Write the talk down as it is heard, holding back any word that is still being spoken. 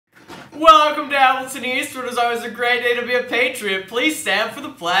Welcome to Appleton East, where it is always a great day to be a patriot. Please stand for the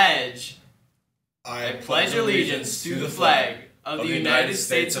pledge. I pledge allegiance to the flag of the United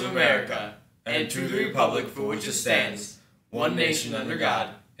States of America and to the republic for which it stands, one nation under God,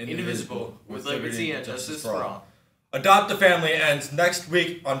 indivisible, with liberty and justice for all. Adopt a Family ends next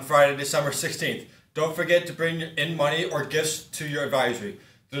week on Friday, December 16th. Don't forget to bring in money or gifts to your advisory.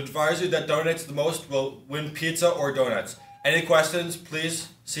 The advisory that donates the most will win pizza or donuts. Any questions, please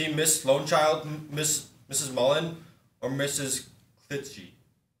see Miss Lonechild, Mrs. Mullen, or Mrs. Klitschy.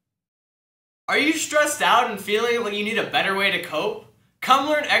 Are you stressed out and feeling like you need a better way to cope? Come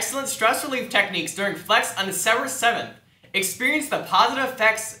learn excellent stress relief techniques during Flex on December 7th. Experience the positive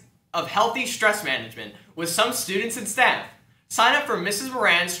effects of healthy stress management with some students and staff. Sign up for Mrs.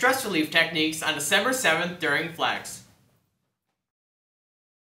 Moran's stress relief techniques on December 7th during Flex.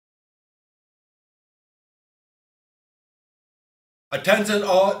 Attention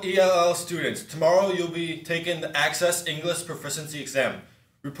all ELL students. Tomorrow you'll be taking the Access English Proficiency Exam.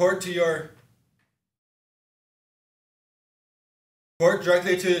 Report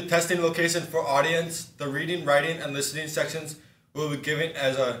directly to the testing location for audience. The reading, writing, and listening sections will be given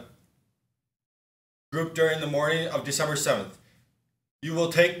as a group during the morning of December 7th. You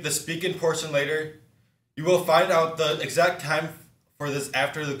will take the speaking portion later. You will find out the exact time for this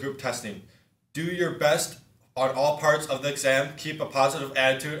after the group testing. Do your best on all parts of the exam. Keep a positive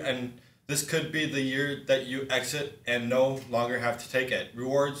attitude, and this could be the year that you exit and no longer have to take it.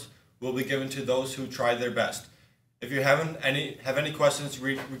 Rewards will be given to those who try their best. If you have any questions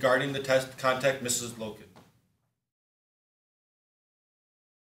regarding the test, contact Mrs. Loken.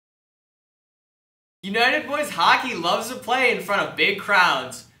 United Boys Hockey loves to play in front of big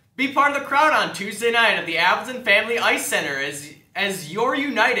crowds. Be part of the crowd on Tuesday night at the Appleton Family Ice Center as your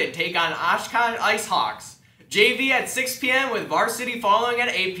United take on Oshkosh Ice Hawks. JV at 6 p.m. with varsity following at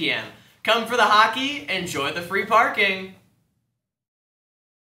 8 p.m. Come for the hockey, enjoy the free parking.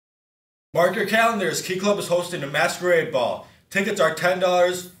 Mark your calendars. Key Club is hosting a masquerade ball. Tickets are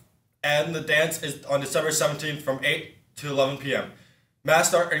 $10 and the dance is on December 17th from 8 to 11 p.m.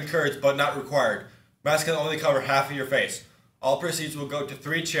 Masks are encouraged but not required. Masks can only cover half of your face. All proceeds will go to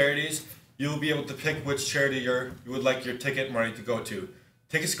 3 charities. You will be able to pick which charity you would like your ticket money to go to.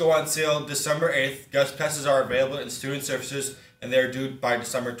 Tickets go on sale December 8th. Guest passes are available in student services, and they are due by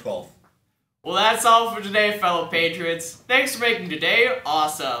December 12th. Well, that's all for today, fellow patriots. Thanks for making today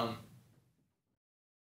awesome.